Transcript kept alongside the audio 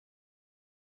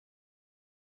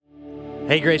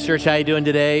Hey, Grace Church, how you doing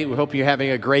today? We hope you're having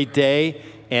a great day,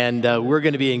 and we're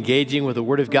going to be engaging with the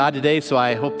Word of God today, so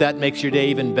I hope that makes your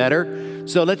day even better.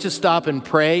 So let's just stop and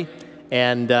pray,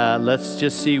 and let's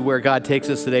just see where God takes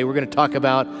us today. We're going to talk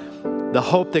about the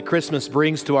hope that Christmas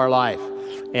brings to our life,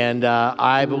 and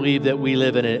I believe that we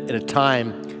live in a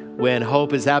time when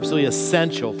hope is absolutely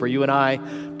essential for you and I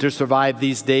to survive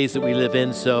these days that we live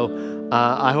in. So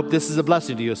I hope this is a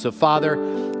blessing to you. So,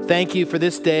 Father, thank you for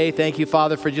this day. Thank you,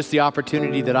 Father, for just the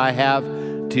opportunity that I have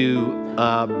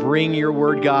to bring your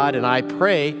word, God. And I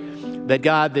pray that,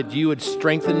 God, that you would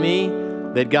strengthen me,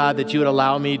 that, God, that you would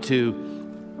allow me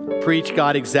to preach,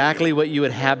 God, exactly what you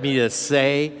would have me to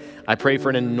say. I pray for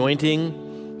an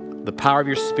anointing, the power of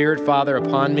your Spirit, Father,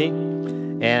 upon me.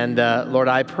 And, Lord,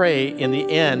 I pray in the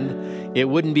end, it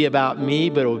wouldn't be about me,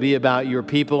 but it will be about your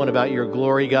people and about your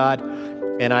glory, God.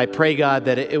 And I pray, God,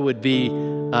 that it would be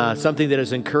something that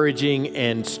is encouraging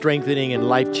and strengthening and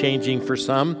life-changing for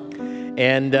some.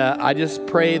 And I just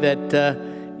pray that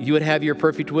you would have your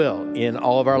perfect will in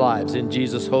all of our lives. In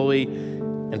Jesus' holy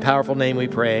and powerful name we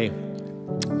pray.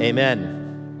 Amen.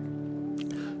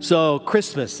 So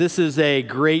Christmas, this is a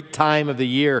great time of the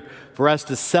year for us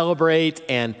to celebrate.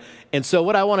 And so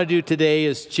what I want to do today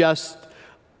is just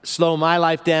slow my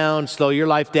life down, slow your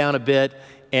life down a bit,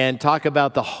 and talk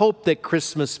about the hope that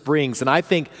Christmas brings. And I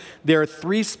think there are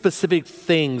three specific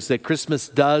things that Christmas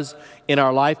does in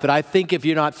our life, but I think if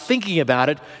you're not thinking about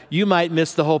it, you might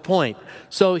miss the whole point.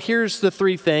 So here's the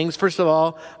three things. First of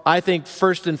all, I think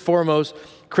first and foremost,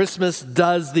 Christmas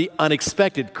does the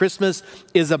unexpected. Christmas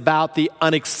is about the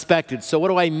unexpected. So what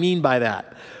do I mean by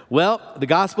that? Well, the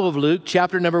Gospel of Luke,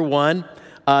 chapter number 1,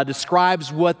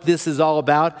 describes what this is all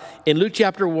about. In Luke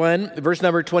chapter 1, verse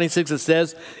number 26, it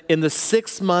says, "In the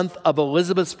 6th month of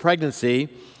Elizabeth's pregnancy,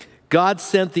 God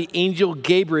sent the angel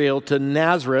Gabriel to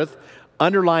Nazareth."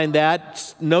 Underline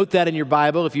that. Note that in your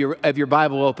Bible, if you have your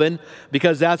Bible open,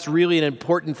 because that's really an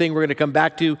important thing we're going to come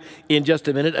back to in just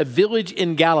a minute. A village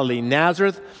in Galilee,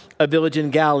 Nazareth, a village in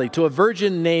Galilee, to a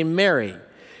virgin named Mary.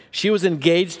 She was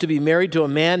engaged to be married to a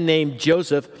man named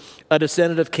Joseph, a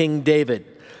descendant of King David.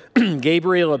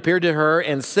 Gabriel appeared to her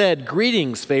and said,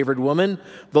 "Greetings, favored woman,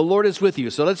 the Lord is with you."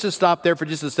 So let's just stop there for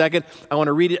just a second. I want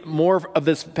to read more of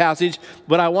this passage,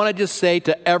 but I want to just say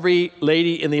to every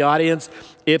lady in the audience,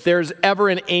 if there's ever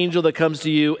an angel that comes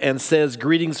to you and says,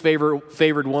 "Greetings,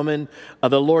 favored woman,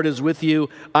 the Lord is with you,"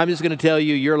 I'm just going to tell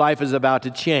you your life is about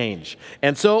to change.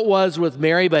 And so it was with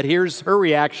Mary, but here's her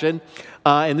reaction,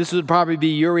 and this would probably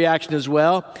be your reaction as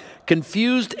well.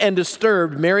 Confused and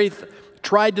disturbed, Mary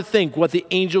tried to think what the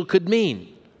angel could mean.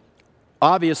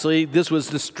 Obviously, this was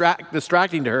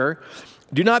distracting to her.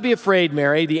 "Do not be afraid,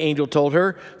 Mary," the angel told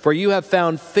her, "for you have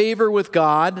found favor with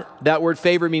God." That word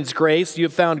favor means grace. You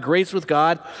have found grace with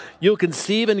God. You'll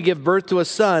conceive and give birth to a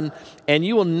son, and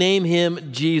you will name him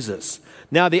Jesus.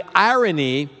 Now, the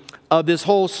irony of this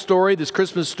whole story, this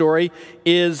Christmas story,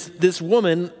 is this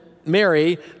woman,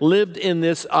 Mary, lived in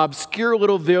this obscure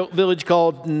little village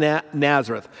called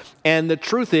Nazareth. And the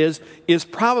truth is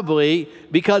probably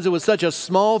because it was such a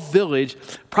small village,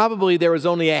 probably there was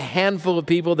only a handful of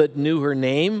people that knew her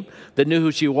name, that knew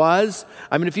who she was.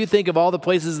 I mean, if you think of all the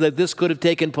places that this could have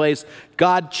taken place,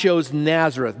 God chose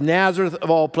Nazareth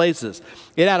of all places.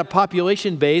 It had a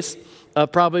population base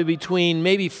of probably between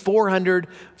maybe 400,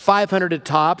 500 at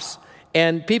tops.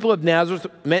 And people of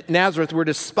Nazareth were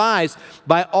despised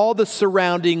by all the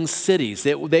surrounding cities.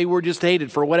 They were just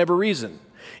hated for whatever reason.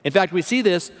 In fact, we see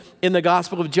this in the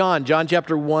Gospel of John. John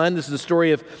chapter 1, this is the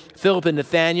story of Philip and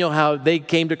Nathanael, how they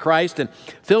came to Christ. And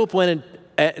Philip went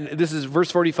and this is verse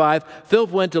 45,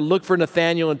 Philip went to look for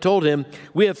Nathanael and told him,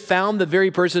 "We have found the very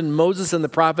person Moses and the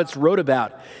prophets wrote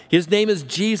about. His name is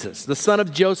Jesus, the son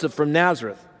of Joseph from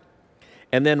Nazareth."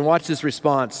 And then watch this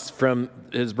response from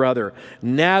his brother.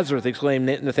 "Nazareth," exclaimed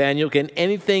Nathanael, "can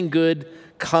anything good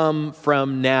come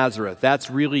from Nazareth?"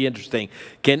 That's really interesting.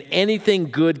 Can anything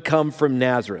good come from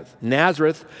Nazareth?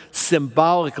 Nazareth,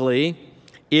 symbolically,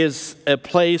 is a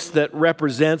place that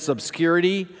represents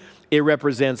obscurity. It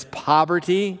represents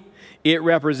poverty. It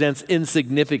represents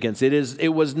insignificance.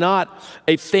 It was not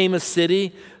a famous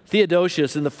city.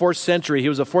 Theodosius in the 4th century, he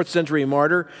was a 4th century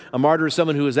martyr. A martyr is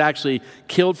someone who was actually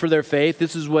killed for their faith.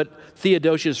 This is what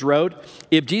Theodosius wrote.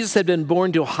 "If Jesus had been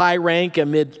born to high rank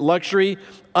amid luxury,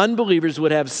 unbelievers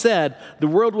would have said the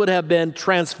world would have been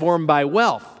transformed by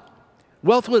wealth.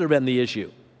 Wealth would have been the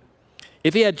issue.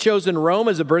 If he had chosen Rome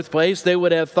as a birthplace, they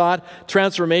would have thought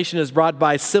transformation is brought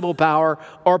by civil power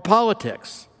or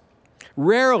politics."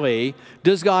 Rarely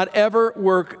does God ever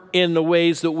work in the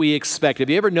ways that we expect. Have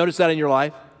you ever noticed that in your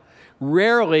life?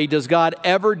 Rarely does God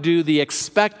ever do the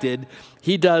expected.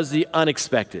 He does the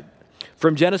unexpected.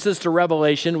 From Genesis to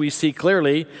Revelation, we see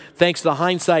clearly, thanks to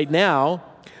hindsight now,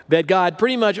 that God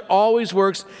pretty much always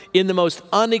works in the most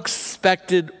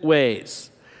unexpected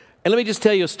ways. And let me just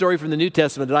tell you a story from the New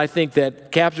Testament that I think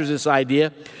that captures this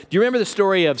idea. Do you remember the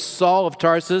story of Saul of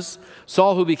Tarsus?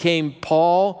 Saul, who became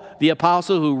Paul, the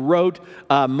apostle who wrote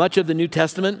much of the New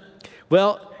Testament?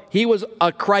 Well, he was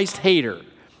a Christ hater.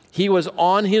 He was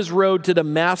on his road to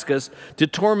Damascus to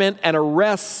torment and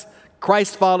arrest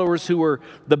Christ followers who were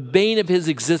the bane of his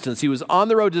existence. He was on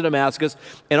the road to Damascus,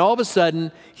 and all of a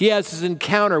sudden, he has this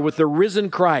encounter with the risen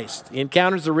Christ. He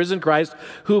encounters the risen Christ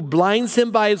who blinds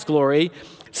him by his glory,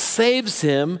 saves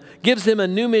him, gives him a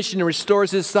new mission, and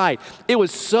restores his sight. It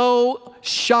was so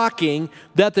shocking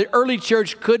that the early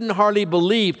church couldn't hardly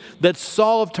believe that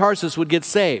Saul of Tarsus would get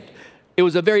saved. It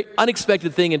was a very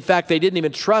unexpected thing. In fact, they didn't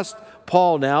even trust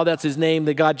Paul now. That's his name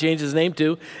that God changed his name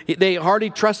to. They hardly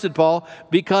trusted Paul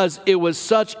because it was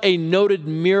such a noted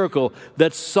miracle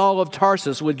that Saul of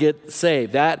Tarsus would get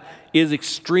saved. That is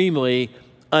extremely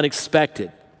unexpected.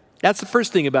 That's the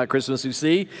first thing about Christmas we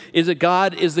see, is that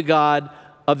God is the God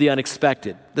of the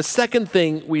unexpected. The second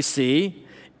thing we see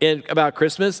about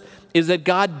Christmas is that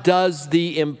God does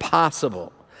the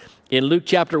impossible. In Luke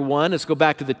chapter 1, let's go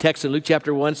back to the text in Luke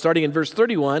chapter 1, starting in verse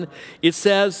 31, it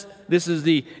says, this is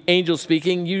the angel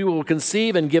speaking, "You will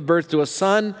conceive and give birth to a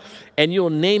son, and you will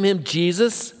name him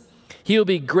Jesus. He will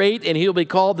be great, and he will be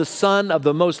called the Son of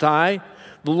the Most High.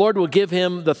 The Lord will give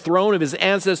him the throne of his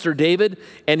ancestor David,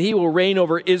 and he will reign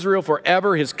over Israel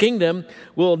forever. His kingdom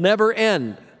will never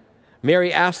end."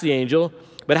 Mary asked the angel,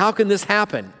 "But how can this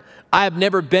happen? I have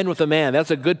never been with a man."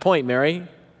 That's a good point, Mary.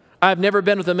 "I have never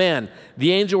been with a man."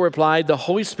 The angel replied, "The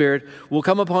Holy Spirit will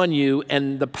come upon you,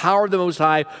 and the power of the Most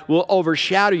High will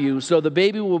overshadow you. So the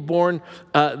baby will born,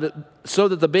 so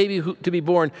that the baby to be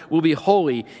born will be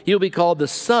holy. He will be called the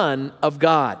Son of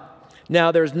God."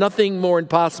 Now, there's nothing more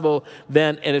impossible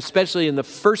than, and especially in the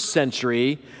first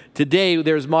century. Today,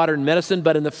 there's modern medicine,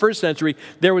 but in the first century,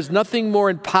 there was nothing more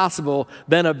impossible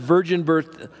than a virgin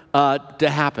birth to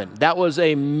happen. That was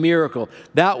a miracle.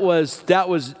 That was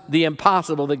the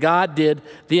impossible, that God did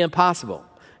the impossible.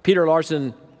 Peter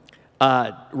Larson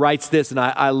writes this, and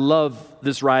I love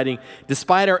this writing.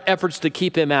 "Despite our efforts to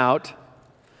keep him out,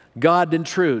 God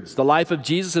intrudes. The life of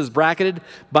Jesus is bracketed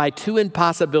by two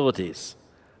impossibilities."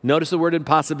 Notice the word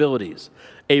impossibilities.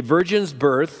 A virgin's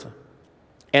birth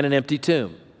and an empty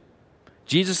tomb.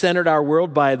 Jesus entered our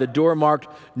world by the door marked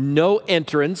 "no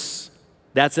entrance,"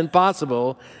 that's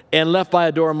impossible, and left by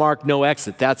a door marked "no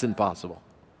exit," that's impossible.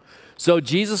 So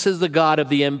Jesus is the God of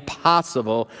the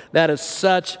impossible. That is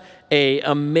such an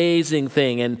amazing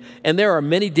thing. And there are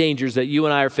many dangers that you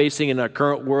and I are facing in our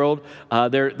current world.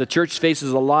 The church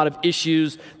faces a lot of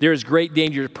issues. There is great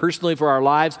danger personally for our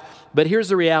lives. But here's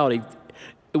the reality.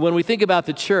 When we think about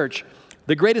the church,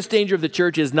 the greatest danger of the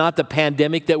church is not the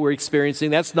pandemic that we're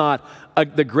experiencing. That's not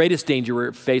the greatest danger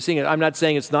we're facing. I'm not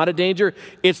saying it's not a danger.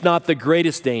 It's not the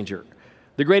greatest danger.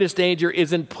 The greatest danger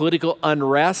isn't political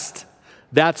unrest.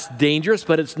 That's dangerous,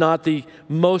 but it's not the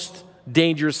most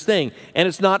dangerous thing. And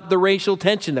it's not the racial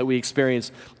tension that we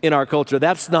experience in our culture.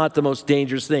 That's not the most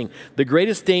dangerous thing. The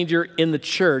greatest danger in the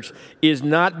church is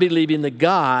not believing that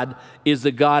God is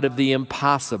the God of the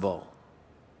impossible.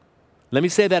 Let me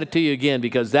say that to you again,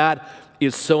 because that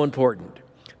is so important.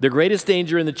 The greatest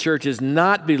danger in the church is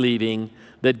not believing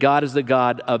that God is the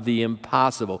God of the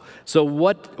impossible. So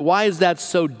why is that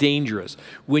so dangerous?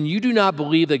 When you do not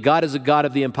believe that God is a God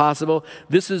of the impossible,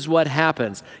 this is what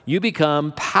happens. You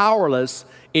become powerless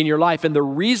in your life. And the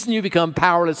reason you become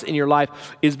powerless in your life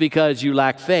is because you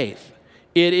lack faith.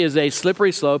 It is a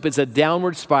slippery slope. It's a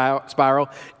downward spiral.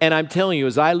 And I'm telling you,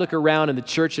 as I look around in the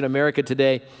church in America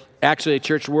today, actually a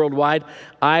church worldwide,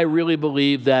 I really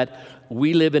believe that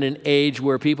we live in an age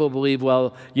where people believe,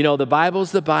 well, the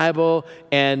Bible's the Bible,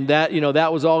 and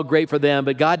that was all great for them,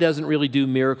 but God doesn't really do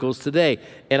miracles today.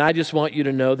 And I just want you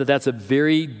to know that that's a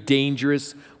very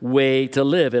dangerous way to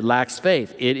live. It lacks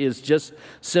faith. It is just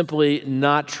simply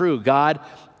not true. God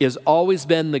has always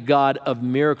been the God of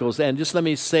miracles. And just let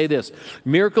me say this,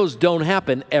 miracles don't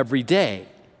happen every day.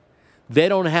 They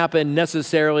don't happen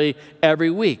necessarily every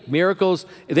week. Miracles,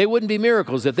 they wouldn't be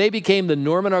miracles. If they became the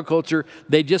norm in our culture,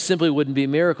 they just simply wouldn't be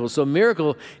miracles. So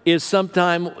miracle is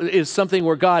something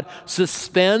where God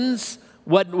suspends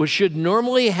what should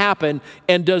normally happen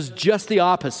and does just the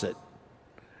opposite.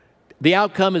 The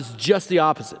outcome is just the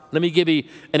opposite. Let me give you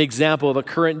an example of a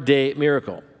current day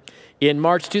miracle. In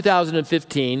March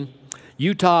 2015,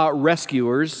 Utah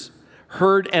rescuers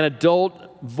heard an adult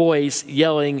voice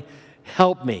yelling,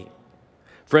 "Help me,"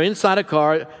 from inside a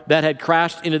car that had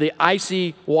crashed into the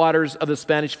icy waters of the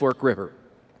Spanish Fork River.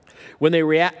 When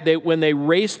they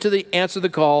raced to answer the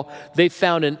call, they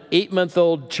found an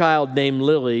 8-month-old child named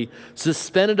Lily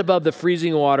suspended above the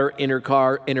freezing water in her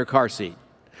car seat.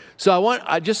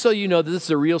 So just so you know that this is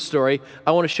a real story,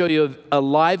 I want to show you a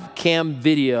live cam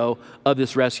video of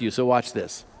this rescue. So watch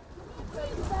this.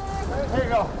 There you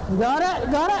go. Got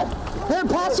it? Got it? Here,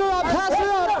 pass her up, pass her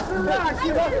up.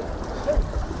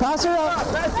 Pass her up.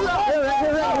 Pass her up. Here.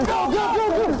 Go.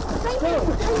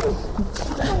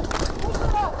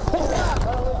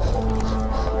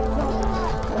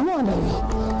 Come on, baby.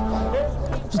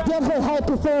 She's definitely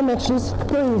hypothermic. She's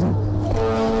freezing.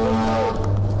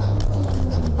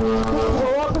 Go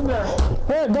up in there.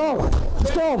 Here, go.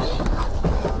 Let's go.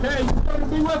 Okay, you going to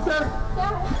be with her?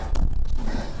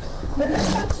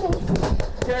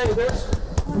 Okay, there's...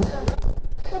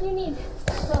 What do you need?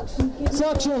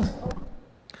 Suction.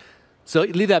 So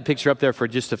leave that picture up there for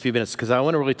just a few minutes because I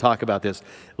want to really talk about this.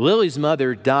 Lily's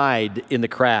mother died in the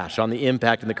crash, on the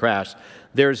impact in the crash.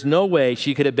 There's no way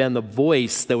she could have been the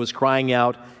voice that was crying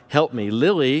out, "Help me."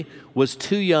 Lily was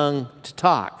too young to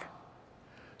talk.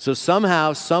 So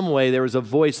somehow, some way, there was a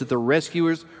voice that the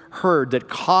rescuers heard that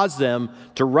caused them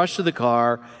to rush to the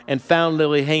car and found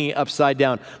Lily hanging upside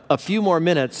down. A few more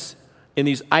minutes in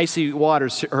these icy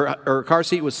waters, her car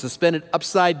seat was suspended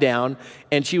upside down,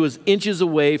 and she was inches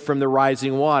away from the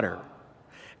rising water.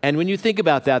 And when you think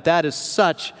about that, that is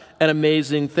such an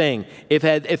amazing thing. If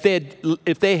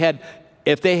they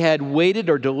had waited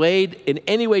or delayed in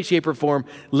any way, shape, or form,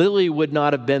 Lily would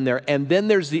not have been there. And then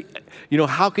there's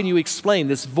how can you explain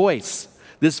this voice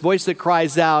that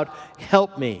cries out,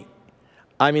 "Help me"?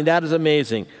 I mean, that is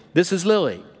amazing. This is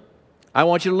Lily. I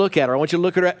want you to look at her. I want you to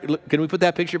look at her. Can we put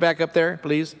that picture back up there,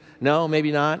 please? No, maybe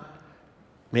not.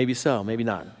 Maybe so, maybe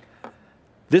not.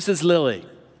 This is Lily.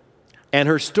 And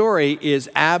her story is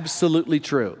absolutely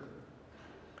true.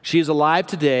 She is alive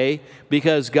today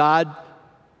because God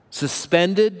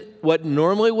suspended what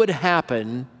normally would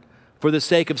happen for the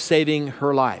sake of saving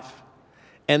her life.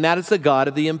 And that is the God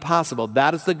of the impossible.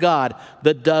 That is the God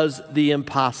that does the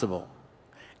impossible.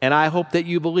 And I hope that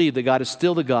you believe that God is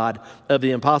still the God of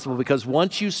the impossible, because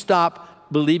once you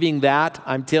stop believing that,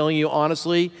 I'm telling you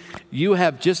honestly, you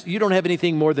don't have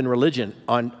anything more than religion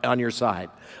on your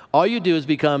side. All you do is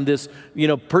become this,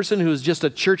 person who is just a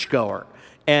churchgoer.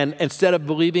 And instead of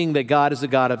believing that God is the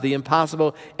God of the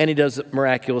impossible and he does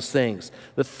miraculous things.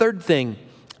 The third thing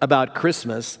about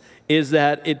Christmas is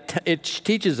that it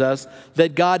teaches us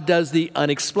that God does the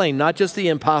unexplained, not just the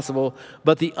impossible,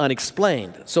 but the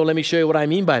unexplained. So let me show you what I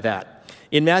mean by that.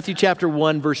 In Matthew chapter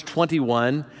 1, verse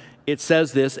 21, it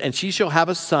says this, "And she shall have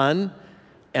a son,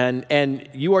 and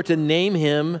you are to name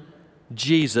him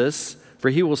Jesus, for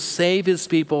he will save his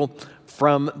people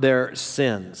from their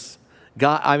sins."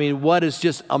 God, what is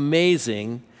just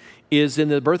amazing is in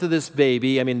the birth of this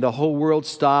baby, the whole world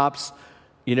stops,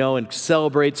 and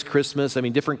celebrates Christmas.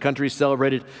 Different countries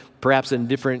celebrated, perhaps in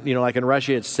different, like in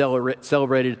Russia, it's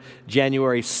celebrated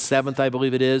January 7th, I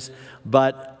believe it is.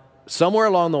 But somewhere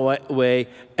along the way,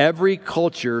 every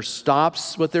culture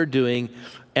stops what they're doing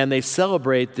and they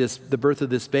celebrate the birth of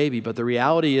this baby. But the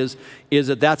reality is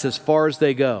that that's as far as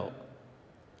they go.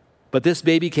 But this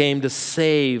baby came to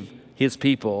save his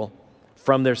people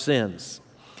from their sins.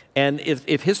 And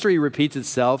if history repeats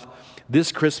itself,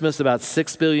 this Christmas, about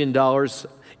 $6 billion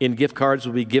in gift cards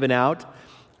will be given out,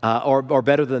 or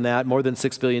better than that, more than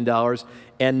 $6 billion.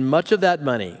 And much of that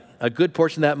money, a good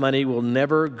portion of that money, will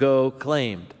never go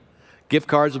claimed. Gift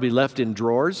cards will be left in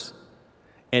drawers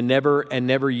and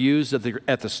never used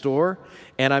at the store.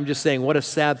 And I'm just saying, what a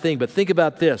sad thing. But think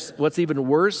about this. What's even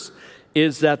worse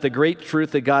is that the great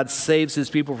truth that God saves his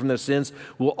people from their sins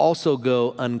will also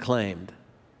go unclaimed.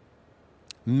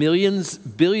 Millions,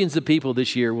 billions of people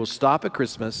this year will stop at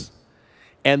Christmas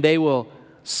and they will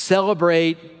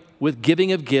celebrate with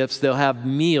giving of gifts. They'll have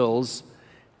meals,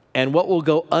 and what will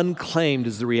go unclaimed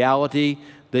is the reality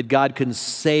that God can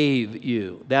save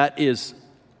you. That is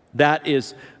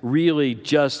really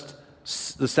just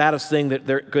the saddest thing that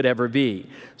there could ever be.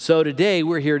 So today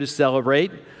we're here to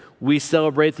celebrate. We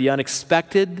celebrate the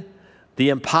unexpected, the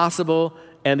impossible,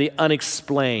 and the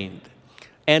unexplained.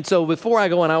 And so before I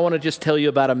go on, I want to just tell you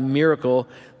about a miracle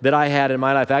that I had in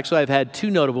my life. Actually, I've had two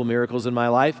notable miracles in my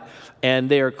life, and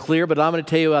they are clear, but I'm going to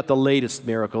tell you about the latest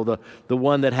miracle, the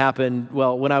one that happened,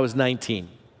 when I was 19.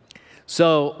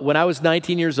 So when I was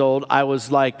 19 years old, I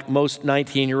was like most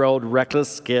 19-year-old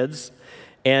reckless kids.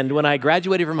 And when I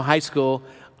graduated from high school,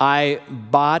 I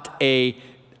bought a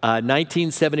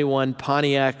 1971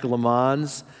 Pontiac Le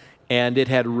Mans, and it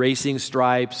had racing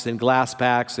stripes and glass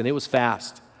packs, and it was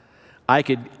fast. I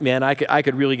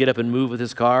could really get up and move with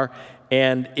this car.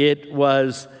 And it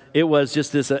was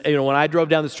just this, when I drove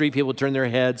down the street, people would turn their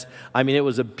heads. I mean, it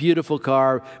was a beautiful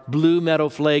car, blue metal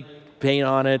flake paint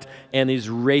on it, and these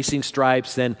racing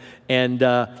stripes. And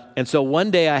so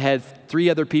one day I had 3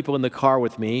 other people in the car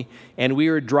with me, and we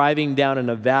were driving down a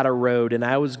Nevada road, and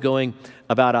I was going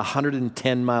about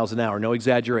 110 miles an hour, no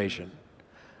exaggeration.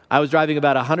 I was driving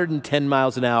about 110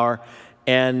 miles an hour,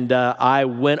 and I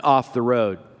went off the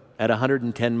road at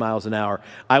 110 miles an hour.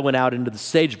 I went out into the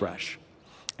sagebrush.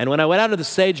 And when I went out into the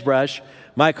sagebrush,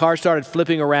 my car started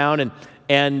flipping around,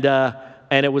 and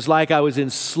it was like I was in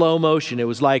slow motion. It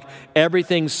was like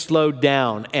everything slowed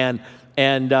down, and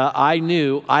I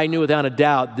knew without a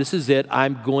doubt, this is it,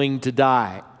 I'm going to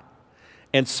die.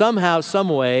 And somehow, some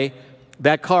way,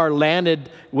 that car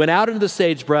went out into the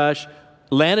sagebrush,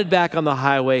 landed back on the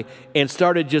highway, and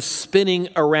started just spinning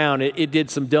around. It did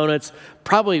some donuts.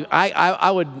 Probably, I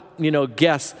would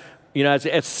guess, as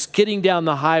it's skidding down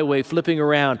the highway, flipping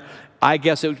around, I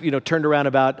guess it turned around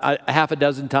about a half a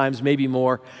dozen times, maybe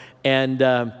more, and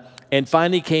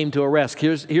finally came to a rest.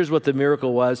 Here's what the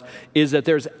miracle was, is that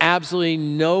there's absolutely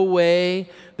no way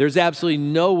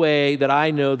that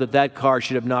I know that car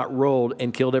should have not rolled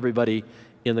and killed everybody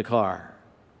in the car.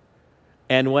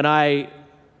 And when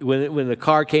the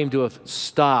car came to a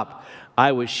stop,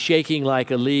 I was shaking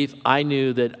like a leaf. I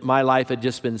knew that my life had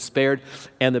just been spared,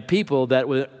 and the people that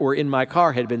were in my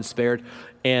car had been spared.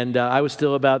 And I was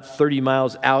still about 30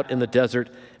 miles out in the desert,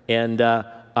 and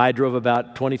I drove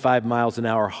about 25 miles an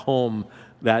hour home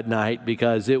that night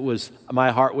because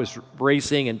my heart was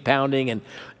racing and pounding,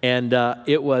 and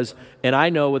I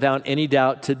know without any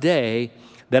doubt today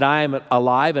that I am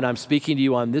alive and I'm speaking to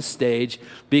you on this stage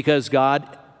because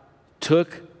God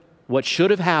took what should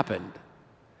have happened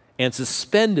and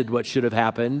suspended what should have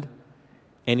happened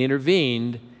and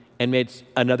intervened and made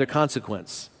another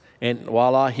consequence. And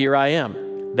voila, here I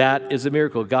am. That is a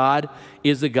miracle. God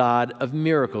is the God of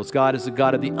miracles. God is the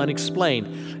God of the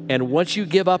unexplained. And once you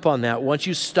give up on that, once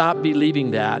you stop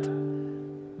believing that,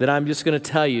 then I'm just going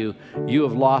to tell you, you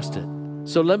have lost it.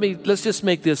 So let's just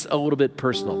make this a little bit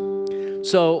personal.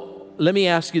 So let me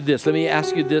ask you this. Let me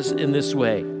ask you this in this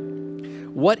way.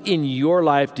 What in your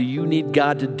life do you need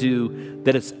God to do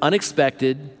that is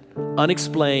unexpected,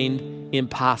 unexplained,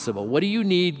 impossible? What do you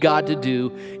need God to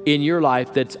do in your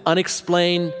life that's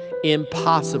unexplained,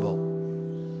 impossible?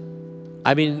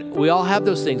 I mean, we all have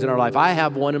those things in our life. I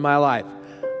have one in my life.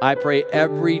 I pray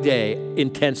every day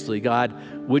intensely, God,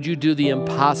 would you do the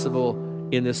impossible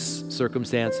in this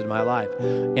circumstance in my life?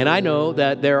 And I know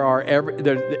that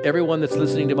everyone that's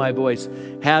listening to my voice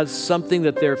has something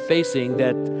that they're facing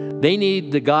that they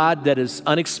need the God that is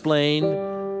unexplained,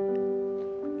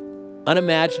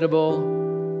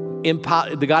 unimaginable,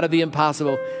 the God of the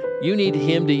impossible. You need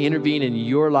him to intervene in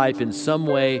your life in some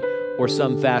way or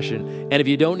some fashion. And if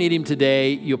you don't need him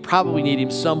today, you'll probably need him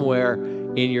somewhere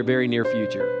in your very near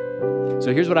future.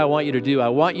 So here's what I want you to do. I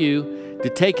want you to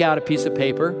take out a piece of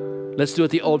paper. Let's do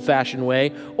it the old-fashioned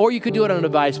way. Or you could do it on a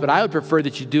device, but I would prefer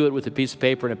that you do it with a piece of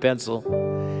paper and a pencil.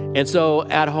 And so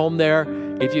at home there,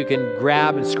 if you can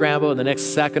grab and scramble in the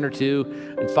next second or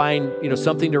two and find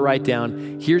something to write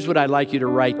down, here's what I'd like you to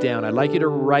write down. I'd like you to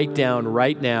write down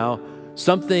right now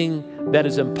something that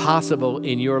is impossible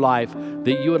in your life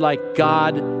that you would like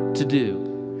God to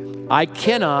do.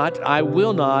 I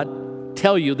will not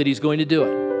tell you that he's going to do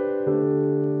it.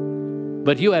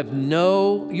 But you have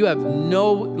no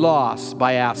loss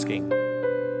by asking.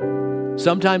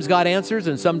 Sometimes God answers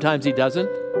and sometimes he doesn't.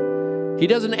 He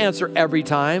doesn't answer every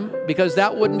time because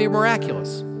that wouldn't be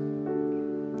miraculous.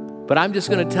 But I'm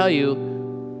just going to tell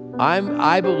you,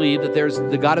 I believe that there's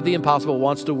the God of the impossible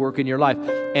wants to work in your life.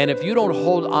 And if you don't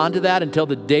hold on to that until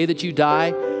the day that you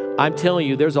die, I'm telling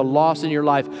you, there's a loss in your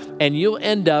life, and you'll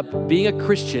end up being a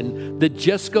Christian that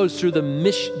just goes through the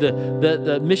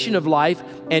mission of life,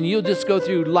 and you'll just go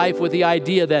through life with the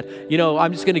idea that,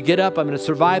 I'm just going to get up, I'm going to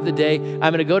survive the day, I'm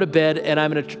going to go to bed, and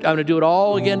I'm going to do it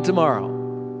all again tomorrow.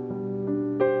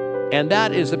 And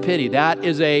that is a pity. That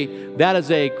is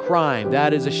a crime.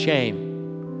 That is a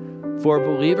shame for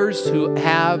believers who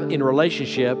have in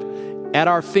relationship at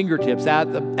our fingertips,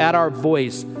 at our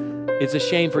voice. It's a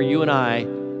shame for you and I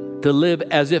to live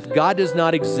as if God does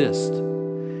not exist.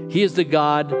 He is the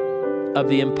God of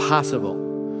the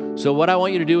impossible. So what I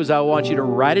want you to do is I want you to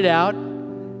write it out,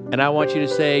 and I want you to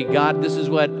say, God, this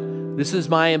is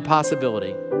my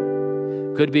impossibility.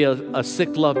 Could be a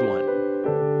sick loved one.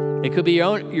 It could be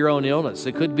your own illness.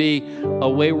 It could be a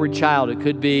wayward child. It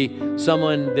could be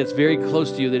someone that's very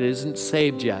close to you that isn't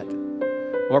saved yet.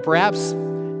 Or perhaps,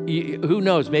 who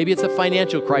knows, maybe it's a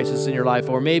financial crisis in your life,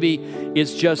 or maybe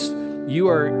it's just you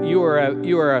are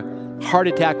heart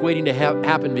attack waiting to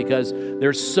happen because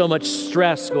there's so much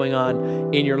stress going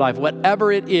on in your life.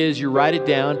 Whatever it is, you write it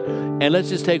down, and let's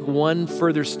just take one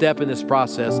further step in this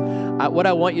process. What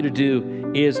I want you to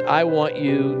do is I want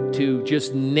you to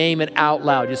just name it out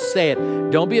loud. Just say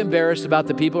it. Don't be embarrassed about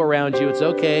the people around you. It's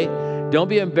okay. Don't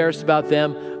be embarrassed about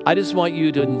them. I just want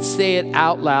you to say it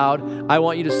out loud. I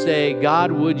want you to say,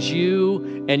 God, would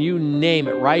you, and you name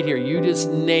it right here. You just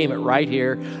name it right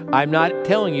here. I'm not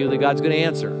telling you that God's going to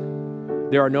answer.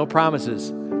 There are no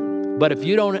promises. But if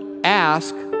you don't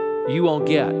ask, you won't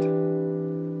get.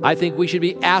 I think we should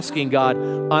be asking God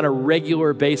on a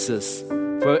regular basis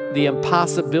for the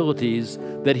impossibilities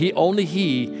that only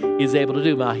He is able to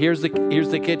do. Now, here's the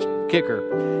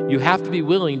kicker. You have to be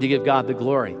willing to give God the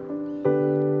glory.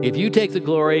 If you take the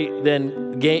glory,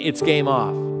 then it's game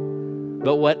off.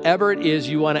 But whatever it is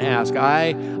you want to ask,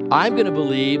 I'm going to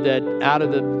believe that out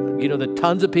of the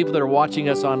tons of people that are watching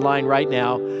us online right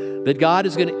now, that God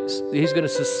is He's going to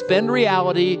suspend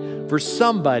reality for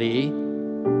somebody,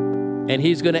 and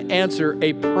He's going to answer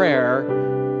a prayer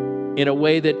in a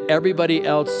way that everybody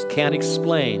else can't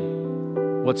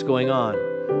explain what's going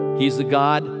on. He's the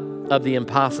God of the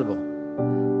impossible.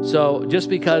 So just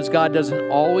because God doesn't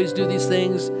always do these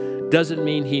things doesn't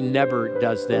mean He never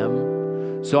does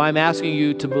them. So I'm asking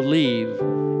you to believe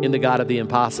in the God of the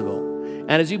impossible.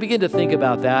 And as you begin to think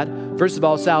about that, first of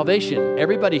all, salvation.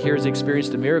 Everybody here has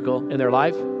experienced a miracle in their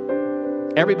life.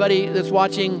 Everybody that's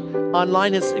watching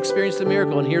online has experienced a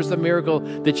miracle. And here's the miracle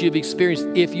that you've experienced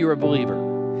if you're a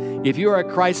believer. If you are a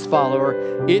Christ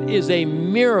follower, it is a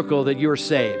miracle that you're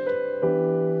saved.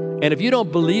 And if you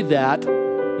don't believe that,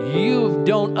 you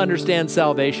don't understand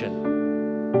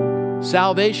salvation.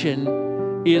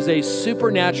 Salvation is a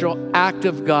supernatural act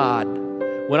of God.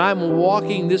 When I'm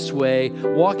walking this way,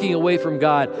 walking away from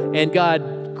God, and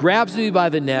God grabs me by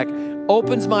the neck,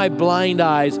 opens my blind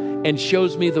eyes, and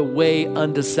shows me the way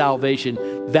unto salvation,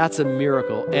 that's a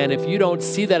miracle. And if you don't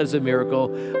see that as a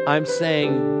miracle, I'm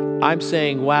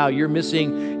saying, wow, you're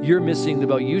missing the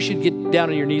boat. You should get down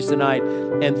on your knees tonight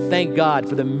and thank God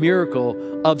for the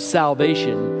miracle of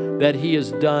salvation that He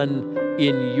has done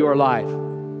in your life.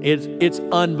 It's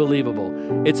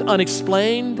unbelievable. It's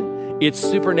unexplained. It's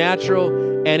supernatural,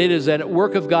 and it is a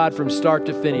work of God from start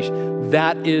to finish.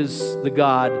 That is the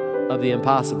God of the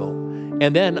impossible.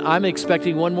 And then I'm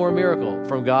expecting one more miracle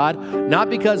from God, not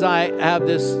because I have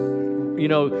this,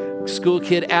 school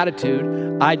kid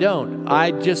attitude. I don't.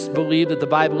 I just believe that the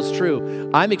Bible is true.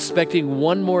 I'm expecting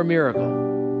one more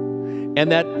miracle.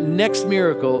 And that next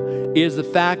miracle is the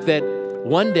fact that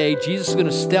one day Jesus is going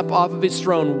to step off of His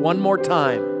throne one more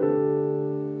time.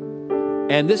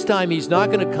 And this time He's not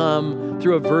going to come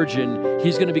through a virgin.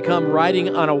 He's going to become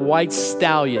riding on a white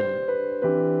stallion.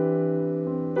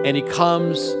 And He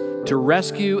comes to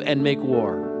rescue and make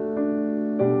war.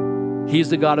 He's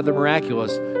the God of the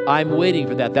miraculous. I'm waiting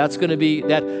for that. That's going to be,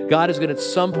 that God is going to at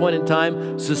some point in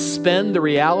time suspend the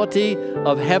reality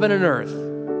of heaven and earth.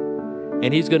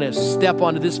 And He's going to step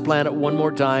onto this planet one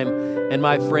more time. And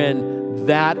my friend,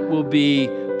 that will be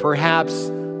perhaps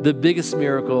the biggest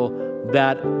miracle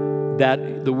that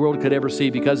the world could ever see,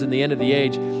 because in the end of the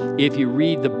age, if you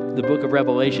read the book of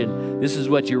Revelation, this is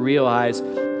what you realize,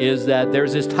 is that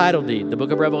there's this title deed. The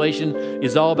book of Revelation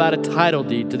is all about a title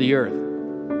deed to the earth.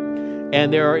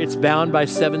 And it's bound by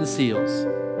 7 seals.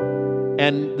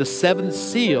 And the 7th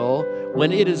seal,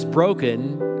 when it is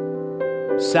broken,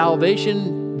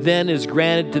 salvation then is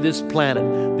granted to this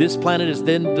planet. This planet is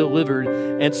then delivered.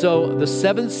 And so the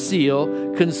 7th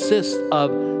seal consists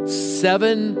of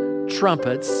 7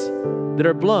 trumpets that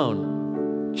are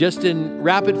blown just in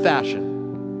rapid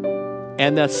fashion.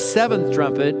 And the 7th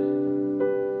trumpet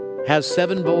has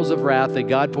 7 bowls of wrath that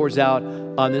God pours out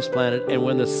on this planet. And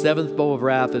when the 7th bowl of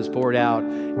wrath is poured out,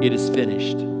 it is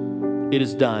finished. It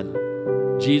is done.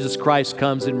 Jesus Christ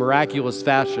comes in miraculous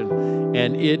fashion,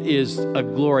 and it is a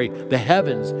glory. The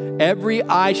heavens, every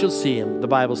eye shall see Him, the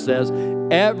Bible says.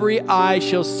 Every eye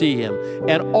shall see Him,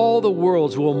 and all the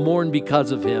worlds will mourn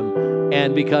because of Him.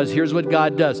 And because here's what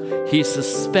God does. He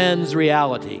suspends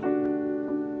reality.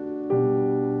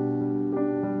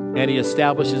 And He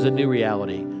establishes a new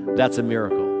reality. That's a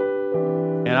miracle.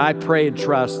 And I pray and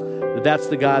trust that that's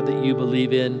the God that you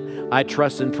believe in. I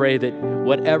trust and pray that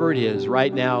whatever it is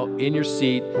right now in your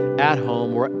seat, at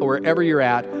home, wherever you're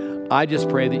at, I just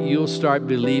pray that you'll start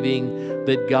believing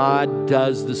that God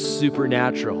does the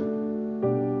supernatural,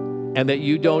 and that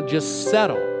you don't just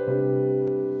settle.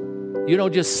 You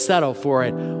don't just settle for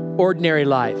an ordinary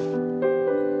life.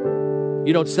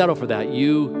 You don't settle for that.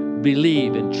 You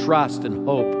believe and trust and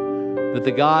hope that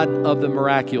the God of the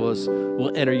miraculous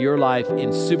will enter your life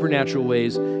in supernatural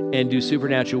ways and do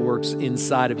supernatural works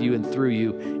inside of you and through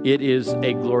you. It is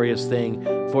a glorious thing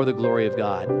for the glory of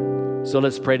God. So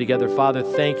let's pray together. Father,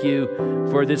 thank you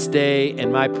for this day.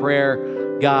 And my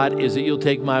prayer, God, is that you'll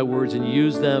take my words and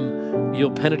use them.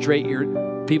 You'll penetrate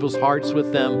your people's hearts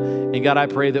with them. And God, I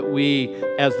pray that we,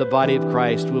 as the body of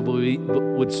Christ,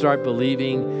 would start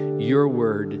believing your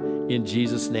word. In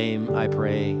Jesus' name I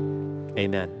pray.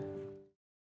 Amen.